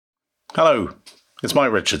Hello, it's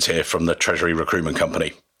Mike Richards here from the Treasury Recruitment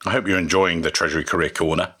Company. I hope you're enjoying the Treasury Career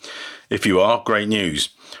Corner. If you are, great news.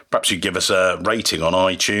 Perhaps you give us a rating on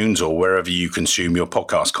iTunes or wherever you consume your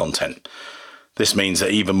podcast content. This means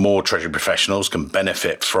that even more Treasury professionals can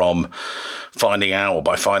benefit from finding out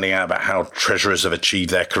about how Treasurers have achieved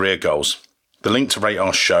their career goals. The link to rate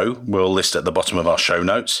our show we'll list at the bottom of our show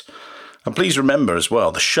notes. And please remember as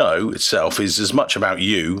well, the show itself is as much about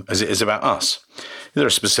you as it is about us. If there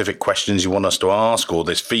are specific questions you want us to ask or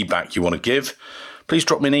there's feedback you want to give, please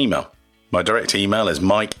drop me an email. My direct email is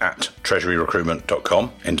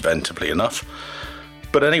mike@treasuryrecruitment.com, inventively enough.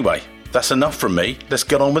 But anyway, that's enough from me. Let's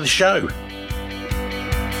get on with the show.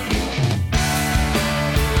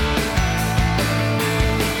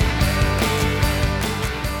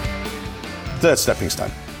 Third stepping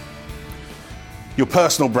stone. Your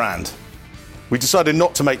personal brand. We decided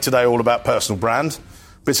not to make today all about personal brand,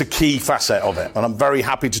 but it's a key facet of it. And I'm very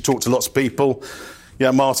happy to talk to lots of people. You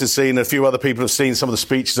know, Martin's seen, a few other people have seen some of the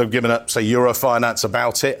speeches I've given at, say, Eurofinance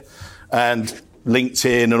about it, and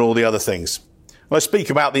LinkedIn and all the other things. I speak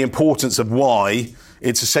about the importance of why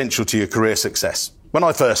it's essential to your career success. When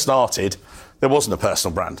I first started, there wasn't a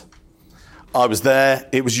personal brand. I was there,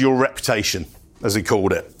 it was your reputation, as he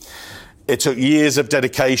called it. It took years of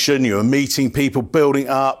dedication. You were meeting people, building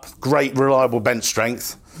up great, reliable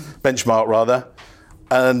benchmark.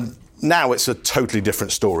 And now it's a totally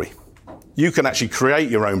different story. You can actually create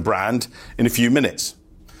your own brand in a few minutes.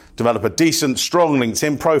 Develop a decent, strong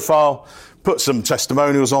LinkedIn profile, put some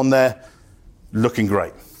testimonials on there, looking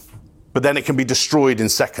great. But then it can be destroyed in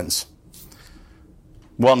seconds.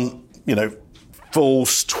 One,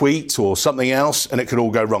 false tweet or something else, and it could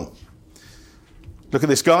all go wrong. Look at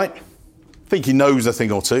this guy. I think he knows a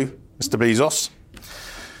thing or two, Mr. Bezos.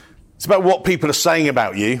 It's about what people are saying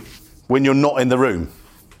about you when you're not in the room.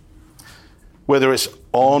 Whether it's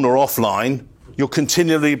on or offline, you're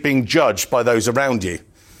continually being judged by those around you.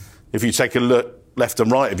 If you take a look left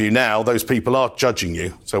and right of you now, those people are judging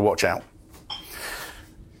you, so watch out.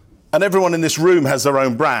 And everyone in this room has their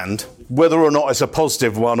own brand, whether or not it's a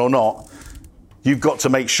positive one or not. You've got to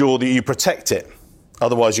make sure that you protect it,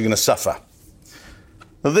 otherwise you're going to suffer.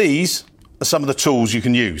 Now these are some of the tools you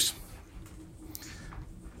can use.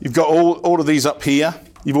 You've got all of these up here.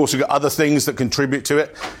 You've also got other things that contribute to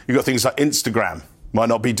it. You've got things like Instagram. Might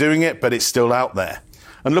not be doing it, but it's still out there.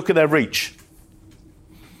 And look at their reach.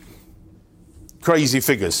 Crazy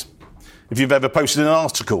figures. If you've ever posted an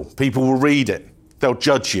article, people will read it. They'll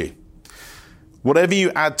judge you. Whatever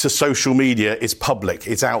you add to social media is public.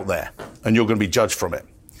 It's out there. And you're going to be judged from it.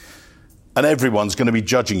 And everyone's going to be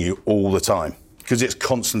judging you all the time because it's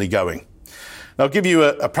constantly going. Now, I'll give you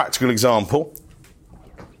a practical example.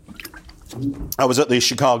 I was at the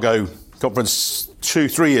Chicago conference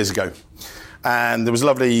 2-3 years ago, and there was a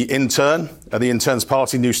lovely intern at the interns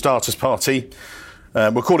party, new starters party.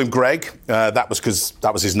 We'll call him Greg. That was because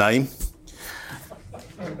that was his name.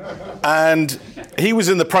 And he was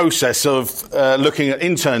in the process of looking at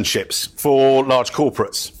internships for large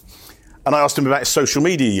corporates. And I asked him about his social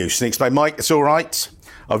media use, and he explained, Mike, it's all right.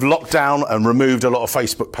 I've locked down and removed a lot of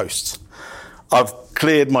Facebook posts. I've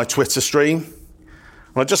cleared my Twitter stream.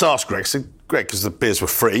 And I just asked Greg, because the beers were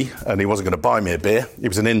free and he wasn't going to buy me a beer. He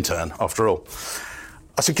was an intern, after all.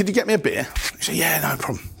 I said, could you get me a beer? He said, yeah, no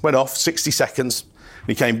problem. Went off, 60 seconds, and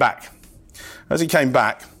he came back. As he came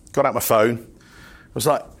back, got out my phone. I was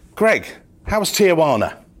like, Greg, how was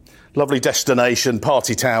Tijuana? Lovely destination,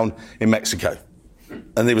 party town in Mexico.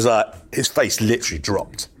 And he was like, his face literally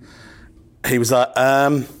dropped. He was like,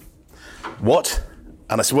 what?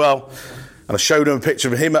 And I said, well... And I showed him a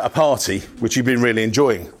picture of him at a party, which he'd been really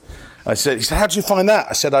enjoying. He said, how did you find that?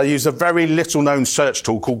 I said, I use a very little known search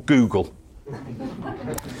tool called Google.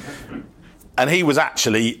 And he was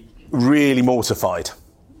actually really mortified.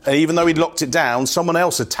 And even though he'd locked it down, someone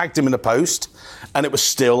else had tagged him in a post and it was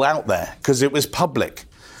still out there because it was public.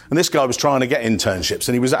 And this guy was trying to get internships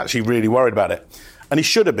and he was actually really worried about it. And he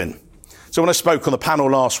should have been. So when I spoke on the panel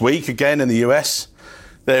last week, again in the US,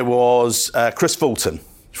 there was Chris Fulton.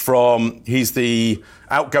 He's the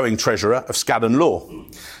outgoing treasurer of Skadden Law.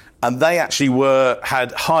 And they actually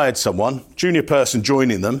had hired someone, junior person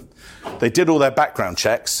joining them. They did all their background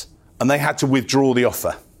checks and they had to withdraw the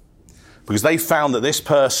offer because they found that this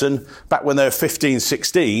person, back when they were 15,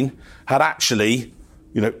 16, had actually,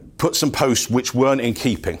 put some posts which weren't in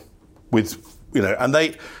keeping with, and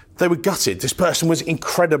they were gutted. This person was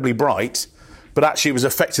incredibly bright, but actually it was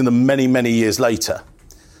affecting them many, many years later.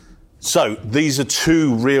 So these are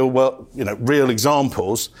two real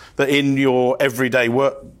examples that in your everyday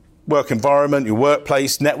work environment, your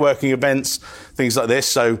workplace, networking events, things like this.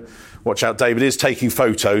 So Watch out, David is taking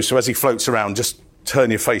photos, so as he floats around, just turn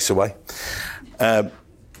your face away. And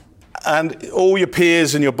all your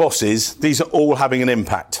peers and your bosses, these are all having an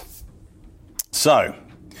impact. So,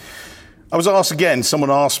 I was asked again, someone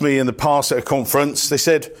asked me in the past at a conference, they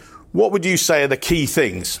said, what would you say are the key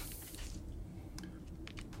things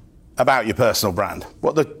about your personal brand?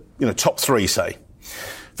 What the top 3 say?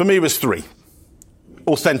 For me, it was 3.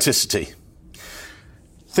 Authenticity.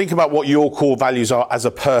 Think about what your core values are as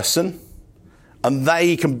a person, and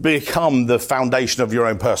they can become the foundation of your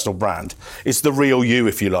own personal brand. It's the real you,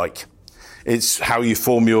 if you like. It's how you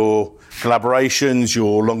form your collaborations,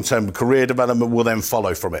 your long-term career development will then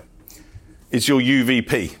follow from it. It's your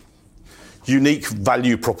UVP, unique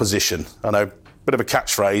value proposition. I know, bit of a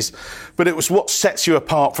catchphrase, but it was what sets you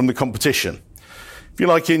apart from the competition. If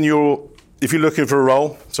you're looking for a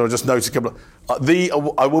role, so I just noted a couple of,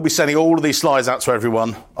 I will be sending all of these slides out to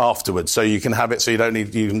everyone afterwards, so you can have it, so you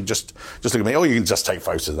can just look at me, or you can just take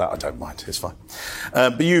photos of that, I don't mind, it's fine.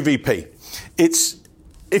 But UVP,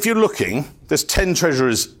 if you're looking, there's 10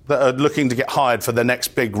 treasurers that are looking to get hired for their next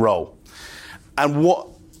big role. And what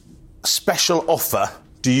special offer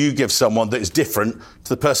do you give someone that is different to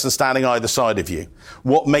the person standing either side of you?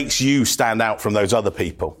 What makes you stand out from those other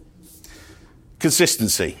people?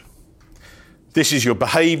 Consistency. This is your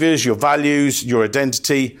behaviours, your values, your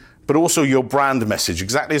identity, but also your brand message.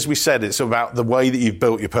 Exactly as we said, it's about the way that you've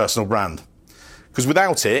built your personal brand. Because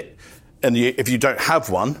without it, and if you don't have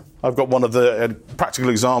one, I've got one of the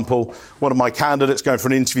practical example, one of my candidates going for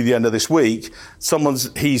an interview at the end of this week,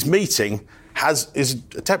 he's meeting is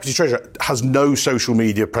a deputy treasurer, has no social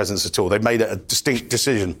media presence at all. They've made it a distinct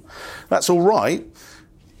decision. That's all right,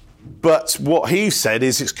 but what he said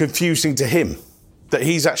is it's confusing to him that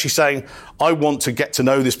he's actually saying, I want to get to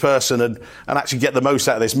know this person and actually get the most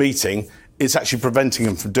out of this meeting. It's actually preventing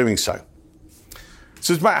him from doing so.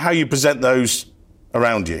 So it's about how you present those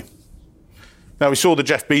around you. Now, we saw the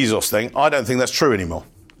Jeff Bezos thing. I don't think that's true anymore.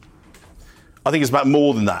 I think it's about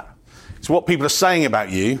more than that. It's what people are saying about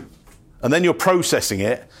you, and then you're processing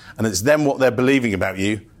it, and it's then what they're believing about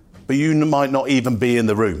you, but you might not even be in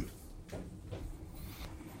the room.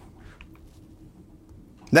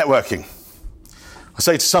 Networking. I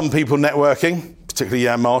say to some people networking, particularly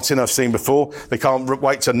Jan Martin, I've seen before, they can't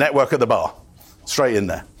wait to network at the bar. Straight in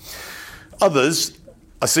there. Others,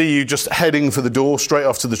 I see you just heading for the door, straight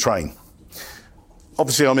off to the train.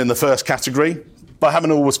 Obviously, I'm in the first category, but I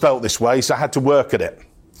haven't always felt this way, so I had to work at it.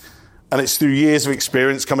 And it's through years of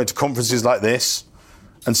experience coming to conferences like this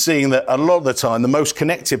and seeing that a lot of the time, the most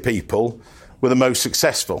connected people were the most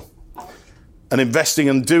successful. And investing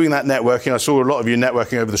and doing that networking, I saw a lot of you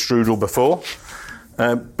networking over the strudel before,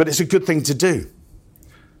 but it's a good thing to do.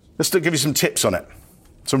 Let's give you some tips on it,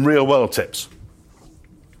 some real world tips.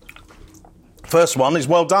 First one is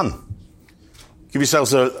well done. Give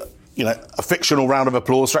yourselves a fictional round of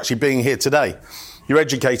applause for actually being here today. You're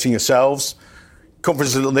educating yourselves.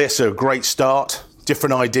 Conferences like this are a great start,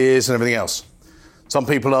 different ideas and everything else. Some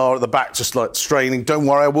people are at the back just like straining. Don't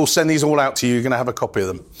worry, I will send these all out to you. You're going to have a copy of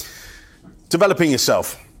them. Developing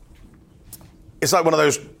yourself. It's like one of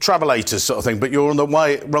those travelators sort of thing, but you're on the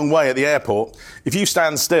wrong way at the airport. If you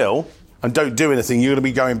stand still and don't do anything, you're going to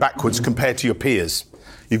be going backwards compared to your peers.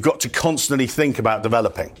 You've got to constantly think about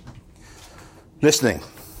developing. Listening.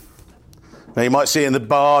 Now, you might see it in the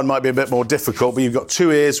bar, it might be a bit more difficult, but you've got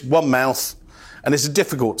 2 ears, 1 mouth, and it's a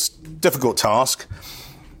difficult task.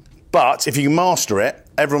 But if you can master it,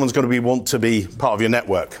 everyone's going to want to be part of your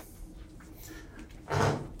network.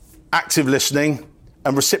 Active listening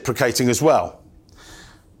and reciprocating as well.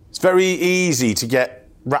 It's very easy to get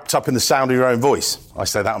wrapped up in the sound of your own voice. I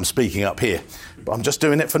say that I'm speaking up here, but I'm just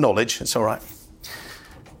doing it for knowledge. It's all right.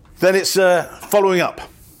 Then it's following up.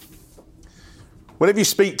 Whenever you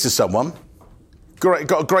speak to someone,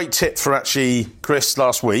 got a great tip for actually Chris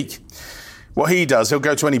last week. What he does, he'll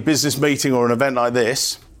go to any business meeting or an event like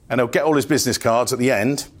this, and he'll get all his business cards at the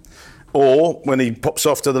end, or when he pops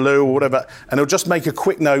off to the loo or whatever, and he'll just make a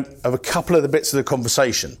quick note of a couple of the bits of the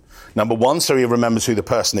conversation. Number 1, so he remembers who the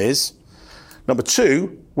person is. Number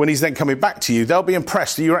 2, when he's then coming back to you, they'll be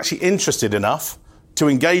impressed that you're actually interested enough to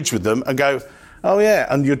engage with them and go, oh yeah,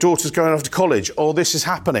 and your daughter's going off to college, or this is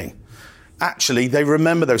happening. Actually, they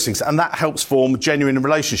remember those things, and that helps form genuine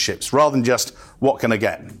relationships rather than just, what can I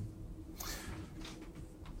get?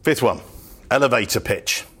 5th one, elevator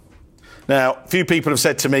pitch. Now, a few people have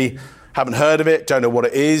said to me, haven't heard of it, don't know what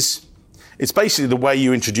it is. It's basically the way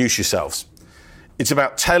you introduce yourselves. It's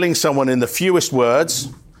about telling someone in the fewest words,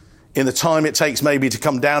 in the time it takes maybe to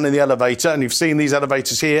come down in the elevator, and you've seen these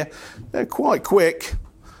elevators here, they're quite quick,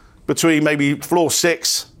 between maybe floor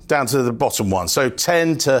 6 down to the bottom one. So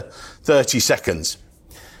 10 to 30 seconds.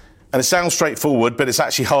 And it sounds straightforward, but it's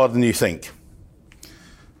actually harder than you think.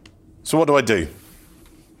 So what do I do?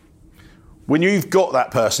 When you've got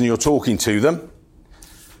that person, you're talking to them,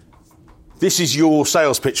 this is your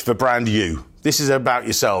sales pitch for brand you. This is about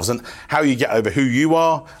yourselves and how you get over who you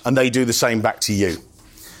are, and they do the same back to you.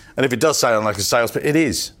 And if it does sound like a sales pitch, it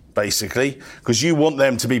is, basically, because you want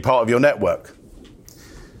them to be part of your network.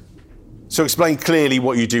 So explain clearly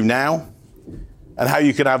what you do now and how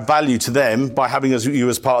you can add value to them by having you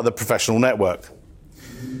as part of the professional network.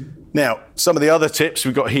 Now, some of the other tips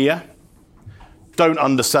we've got here. Don't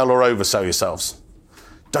undersell or oversell yourselves.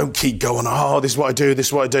 Don't keep going, oh, this is what I do, this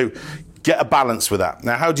is what I do. Get a balance with that.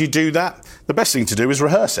 Now, how do you do that? The best thing to do is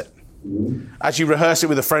rehearse it. Actually rehearse it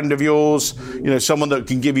with a friend of yours, someone that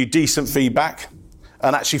can give you decent feedback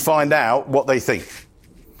and actually find out what they think.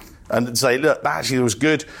 And say, look, that actually was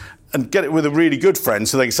good. And get it with a really good friend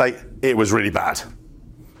so they can say, it was really bad.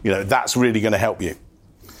 That's really going to help you.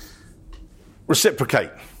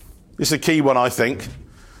 Reciprocate. This is a key one, I think.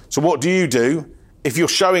 So what do you do if you're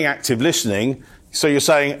showing active listening? So you're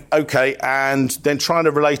saying, okay, and then trying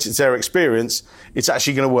to relate it to their experience, it's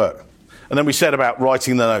actually going to work. And then we said about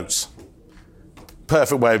writing the notes.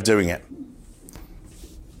 Perfect way of doing it.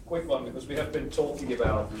 Quick one, because we have been talking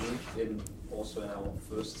about LinkedIn also in our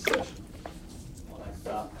first session like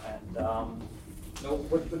that. And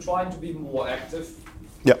we're trying to be more active.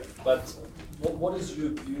 Yep. But what is your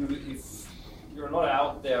view if you're not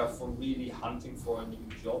out there for really hunting for a new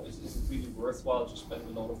job? Is it really worthwhile to spend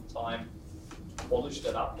a lot of time to polish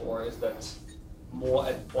that up, or is that more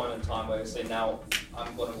at the point in time where you say, now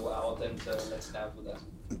I'm going to go out and let's now do that?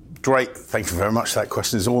 Great, thank you very much for that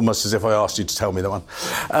question. It's almost as if I asked you to tell me that one.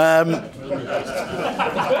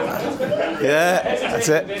 Yeah, that's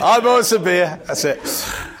it. I bought some beer, that's it.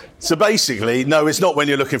 So basically, no, it's not when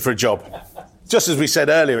you're looking for a job. Just as we said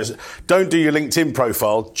earlier, don't do your LinkedIn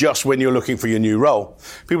profile just when you're looking for your new role.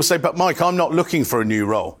 People say, but Mike, I'm not looking for a new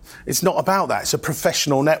role. It's not about that. It's a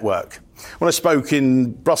professional network. When I spoke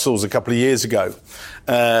in Brussels a couple of years ago,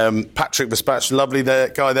 Patrick Vespach, lovely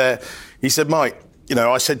guy there, he said, Mike,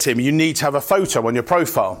 I said to him, you need to have a photo on your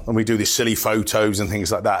profile. And we do these silly photos and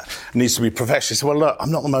things like that. It needs to be professional. He said, well, look,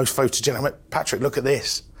 I'm not the most photogenic. I went, Patrick, look at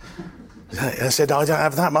this. I said, I don't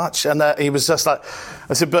have that much. And he was just like,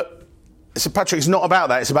 I said, Patrick, it's not about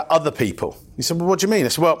that. It's about other people. He said, well, what do you mean? I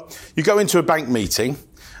said, well, you go into a bank meeting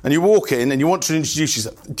and you walk in and you want to introduce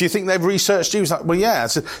yourself. Do you think they've researched you? He's like, well, yeah. I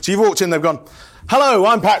said, so you've walked in, they've gone, hello,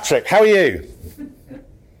 I'm Patrick. How are you?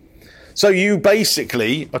 So you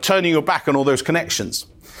basically are turning your back on all those connections.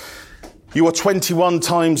 You are 21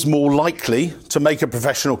 times more likely to make a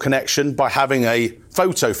professional connection by having a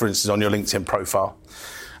photo, for instance, on your LinkedIn profile.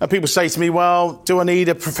 And people say to me, well, do I need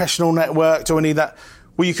a professional network? Do I need that?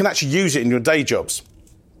 Well, you can actually use it in your day jobs.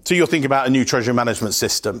 So you're thinking about a new treasury management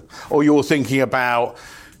system, or you're thinking about,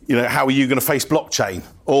 how are you going to face blockchain?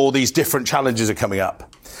 All these different challenges are coming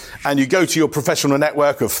up. And you go to your professional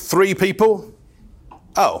network of 3 people.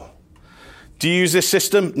 Oh, do you use this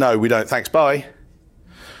system? No, we don't. Thanks, bye.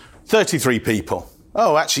 33 people.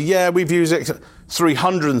 Oh, actually, yeah, we've used it.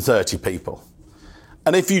 330 people.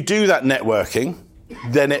 And if you do that networking,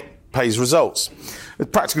 then it pays results. A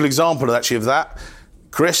practical example actually of that,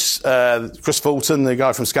 Chris Fulton, the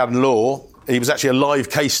guy from Skadden Law, he was actually a live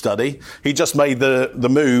case study. He just made the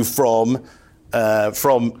move from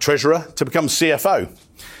treasurer to become CFO.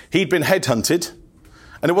 He'd been headhunted,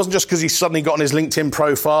 and it wasn't just because he suddenly got on his LinkedIn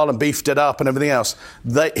profile and beefed it up and everything else.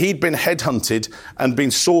 He'd been headhunted and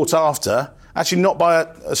been sought after, actually not by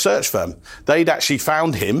a search firm. They'd actually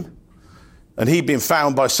found him, and he'd been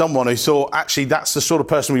found by someone who thought, actually, that's the sort of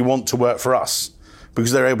person we want to work for us,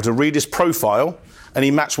 because they're able to read his profile and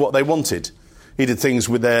he matched what they wanted. He did things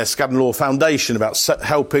with their Skadden Law Foundation about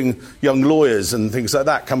helping young lawyers and things like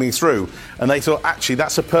that coming through. And they thought, actually,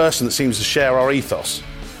 that's a person that seems to share our ethos.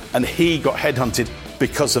 And he got headhunted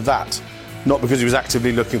because of that, not because he was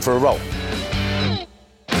actively looking for a role.